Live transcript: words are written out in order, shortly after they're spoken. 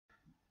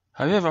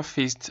Have you ever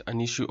faced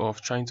an issue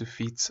of trying to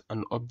fit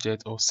an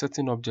object or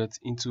certain object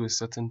into a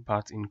certain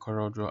part in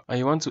CorelDraw and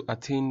you want to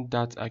attain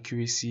that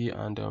accuracy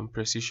and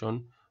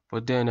precision,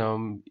 but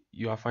then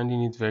you are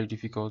finding it very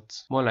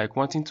difficult? More like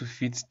wanting to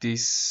fit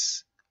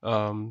this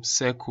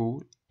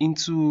circle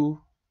into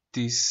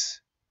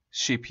this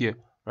shape here,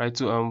 right?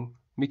 So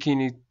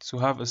making it to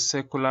have a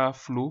circular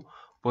flow,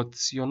 but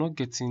you're not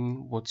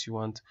getting what you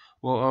want.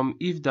 Well,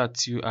 if that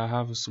I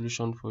have a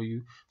solution for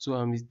you.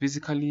 So it's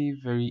basically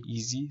very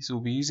easy. So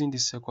we'll be using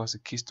this circle as a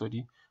case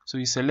study. So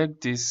you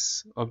select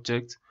this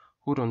object,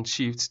 hold on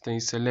shift, then you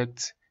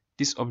select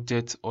this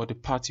object or the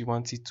part you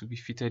want it to be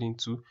fitted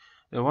into.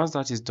 And once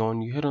that is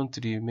done, you head on to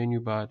the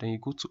menu bar, then you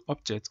go to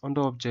object.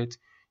 Under object,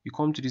 you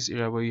come to this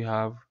area where you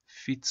have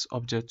fit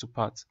object to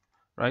part,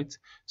 right?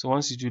 So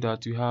once you do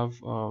that, you have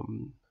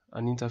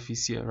an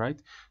interface here, right?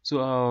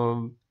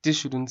 So this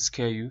shouldn't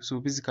scare you. So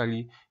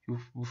basically you're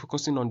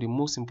focusing on the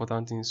most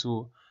important thing.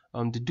 So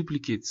the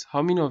duplicates,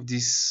 how many of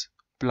this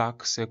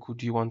black circle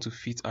do you want to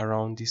fit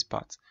around this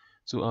part?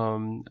 So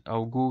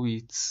I'll go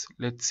with,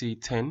 let's say,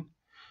 10.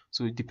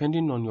 So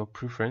depending on your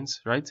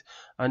preference, right?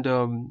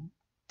 And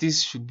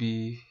this should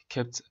be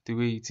kept the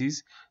way it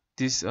is.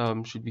 This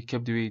should be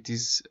kept the way it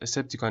is,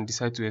 except you can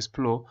decide to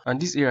explore.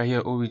 And this area here,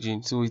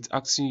 origin, so it's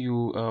asking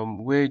you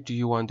where do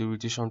you want the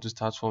rotation to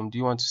start from? Do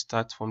you want to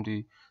start from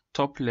the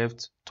top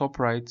left, top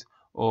right,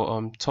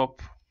 or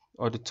top,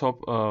 or the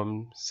top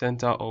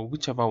center, or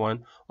whichever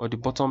one, or the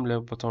bottom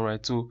left, bottom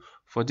right? So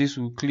for this,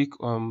 we'll click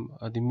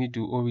at the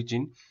middle,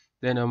 origin,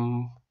 then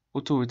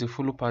auto with the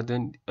follow path,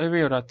 then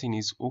every other thing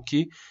is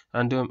okay.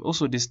 And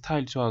also the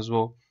style too as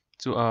well.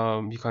 So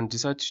you can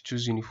decide to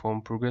choose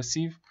uniform,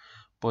 progressive,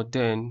 but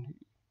then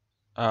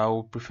I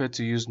would prefer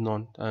to use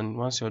none. And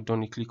once you're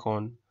done, you click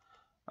on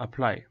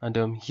apply,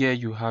 and here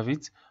you have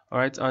it. All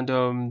right,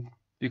 and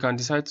you can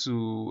decide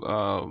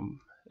to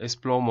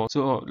explore more.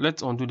 So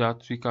let's undo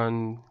that. We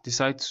can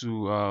decide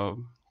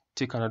to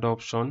take another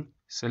option.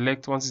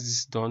 Select, once it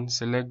is done,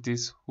 select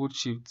this, hold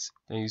shift,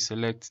 then you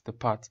select the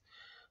part.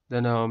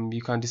 Then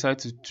you can decide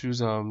to choose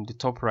the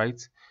top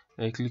right,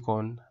 then you click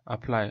on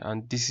apply,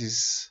 and this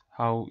is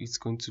how it's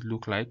going to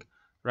look like,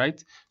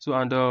 right? So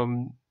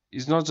and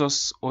it's not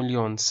just only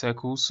on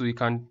circles, so you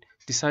can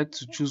decide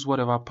to choose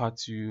whatever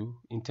part you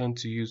intend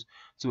to use.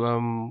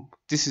 So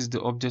this is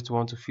the object you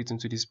want to fit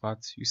into this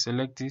part. You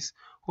select this,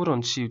 hold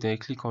on shift, then you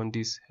click on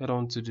this, head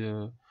on to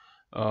the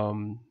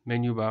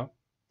menu bar,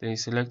 then you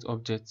select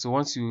object. So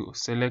once you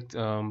select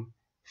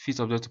fit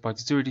object to part,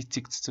 it's already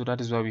ticked, so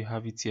that is why we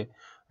have it here,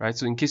 right?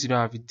 So in case you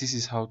don't have it, this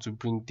is how to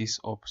bring this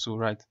up. So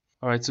right,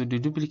 all right, so the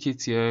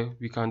duplicate here,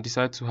 we can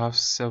decide to have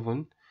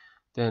 7.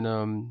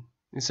 Then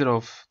instead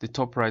of the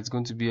top right, it's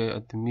going to be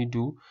at the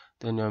middle.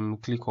 Then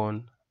click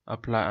on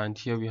apply, and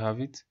here we have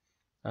it.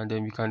 And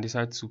then you can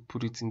decide to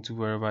put it into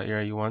wherever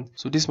area you want.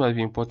 So this might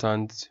be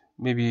important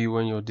maybe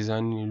when you're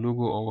designing a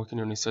logo or working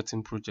on a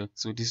certain project,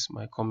 so this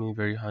might come in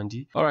very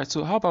handy. All right,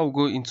 so how about we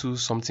go into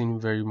something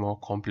very more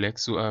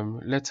complex? So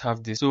let's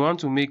have this. So we want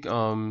to make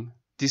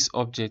this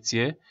object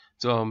here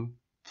to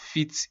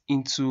fit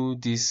into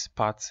this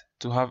part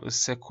to have a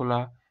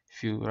circular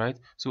feel, right?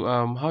 So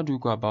how do we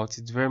go about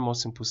it? Very much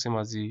simple, same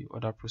as the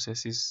other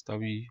processes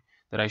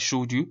that I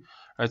showed you,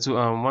 right? So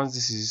once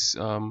this is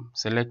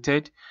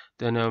selected,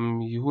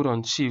 then you hold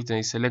on shift and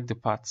you select the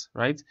part,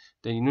 right?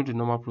 Then you know the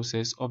normal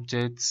process,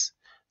 objects,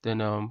 then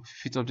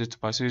fit object to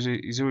part. So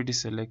it's already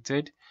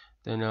selected.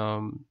 Then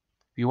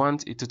we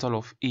want a total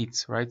of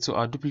 8, right? So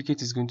our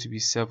duplicate is going to be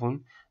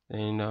 7,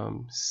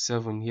 and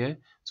 7 here,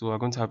 so we're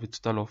going to have a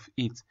total of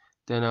 8.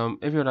 Then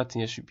every other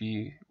thing here should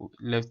be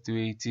left the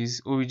way it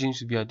is. Origin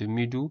should be at the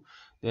middle.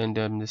 Then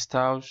the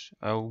style,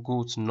 I will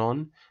go to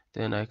none,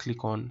 then I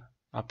click on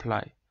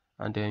apply,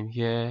 and then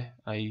here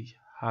I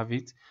have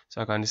it.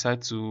 So I can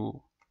decide to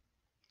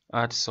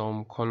add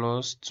some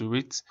colors to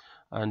it,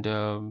 and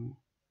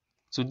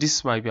so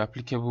this might be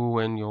applicable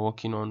when you're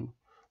working on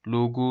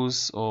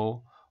logos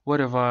or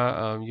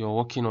whatever you're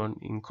working on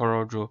in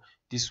CorelDraw.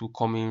 This will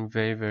come in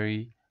very,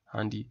 very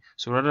handy.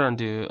 So rather than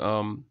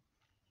the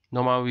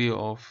normal way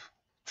of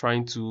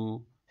trying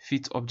to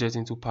fit objects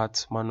into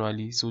parts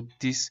manually, so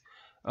this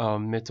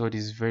method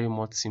is very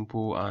much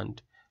simple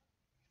and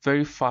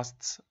very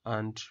fast,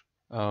 and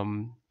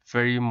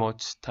very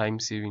much time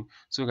saving.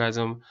 So guys,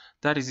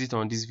 that is it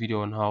on this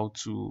video on how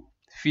to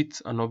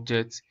fit an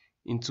object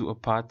into a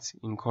part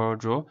in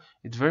CorelDraw.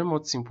 It's very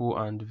much simple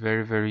and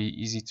very, very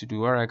easy to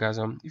do. Alright guys,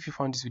 if you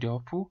found this video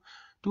helpful,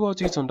 do all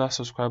to hit on that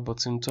subscribe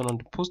button, turn on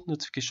the post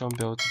notification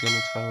bell to get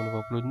notified when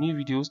I upload new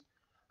videos,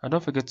 and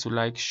don't forget to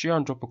like, share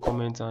and drop a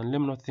comment and let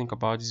me know what you think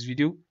about this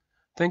video.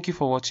 Thank you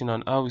for watching,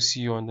 and I will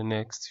see you on the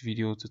next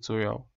video tutorial.